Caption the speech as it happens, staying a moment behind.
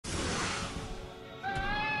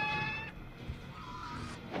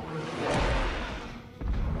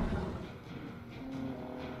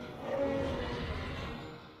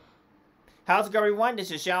How's it going, everyone? This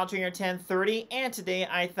is Shadow Trainer 1030, and today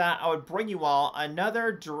I thought I would bring you all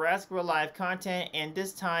another Jurassic Real Life content, and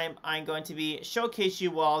this time I'm going to be showcase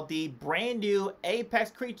you all the brand new Apex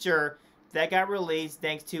creature that got released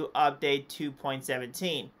thanks to update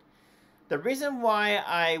 2.17. The reason why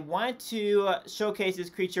I want to showcase this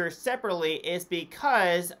creature separately is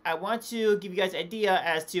because I want to give you guys an idea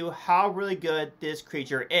as to how really good this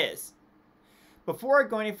creature is. Before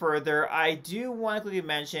going any further, I do want to quickly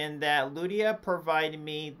mention that Ludia provided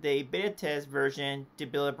me the beta test version to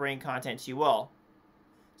be able to bring content to you all.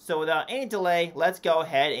 So without any delay, let's go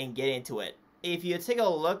ahead and get into it. If you take a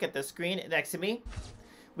look at the screen next to me,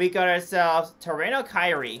 we got ourselves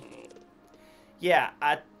Pteranokyrie. Yeah,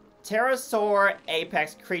 a pterosaur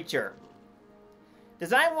apex creature.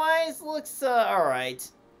 Design-wise, looks alright.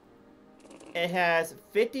 It has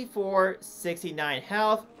 5469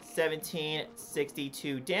 health,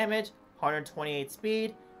 1762 damage, 128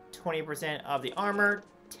 speed, 20% of the armor,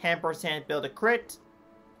 10% build to crit.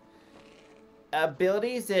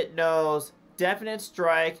 Abilities: it knows Definite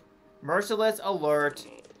Strike, Merciless Alert,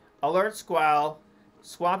 Alert Squall,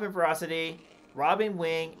 Swamping Ferocity, Robbing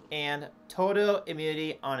Wing, and Total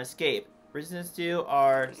Immunity on Escape. Resistance to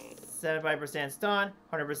are 75% stun,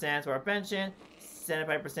 100% sword pension,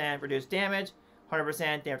 75% reduced damage,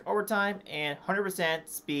 100% damage overtime, and 100%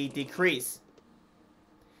 speed decrease.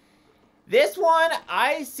 This one,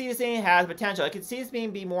 I see this thing has potential. I can see this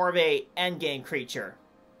being more of a endgame creature.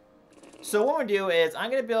 So what I'm going to do is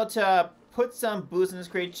I'm going to be able to put some boost in this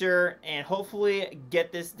creature and hopefully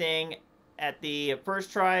get this thing at the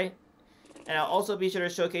first try. And I'll also be sure to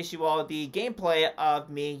showcase you all the gameplay of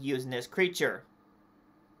me using this creature.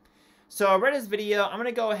 So right in this video, I'm going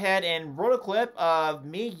to go ahead and roll a clip of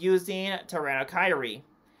me using Pteranokyrie.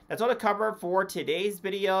 That's all to cover for today's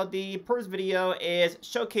video. The purpose of the video is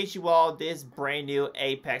showcase you all this brand new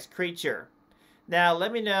Apex creature. Now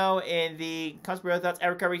let me know in the comments below thoughts.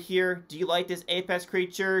 Ever cover here. Do you like this Apex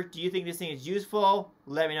creature? Do you think this thing is useful?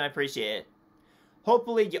 Let me know. I appreciate it.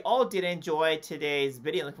 Hopefully you all did enjoy today's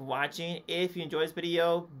video. Thanks for watching. If you enjoyed this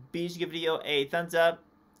video, be sure to give the video a thumbs up.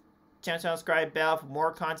 Channel subscribe bell for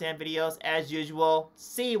more content videos as usual.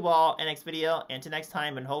 See you all in the next video. Until next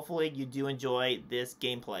time, and hopefully you do enjoy this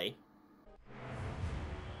gameplay.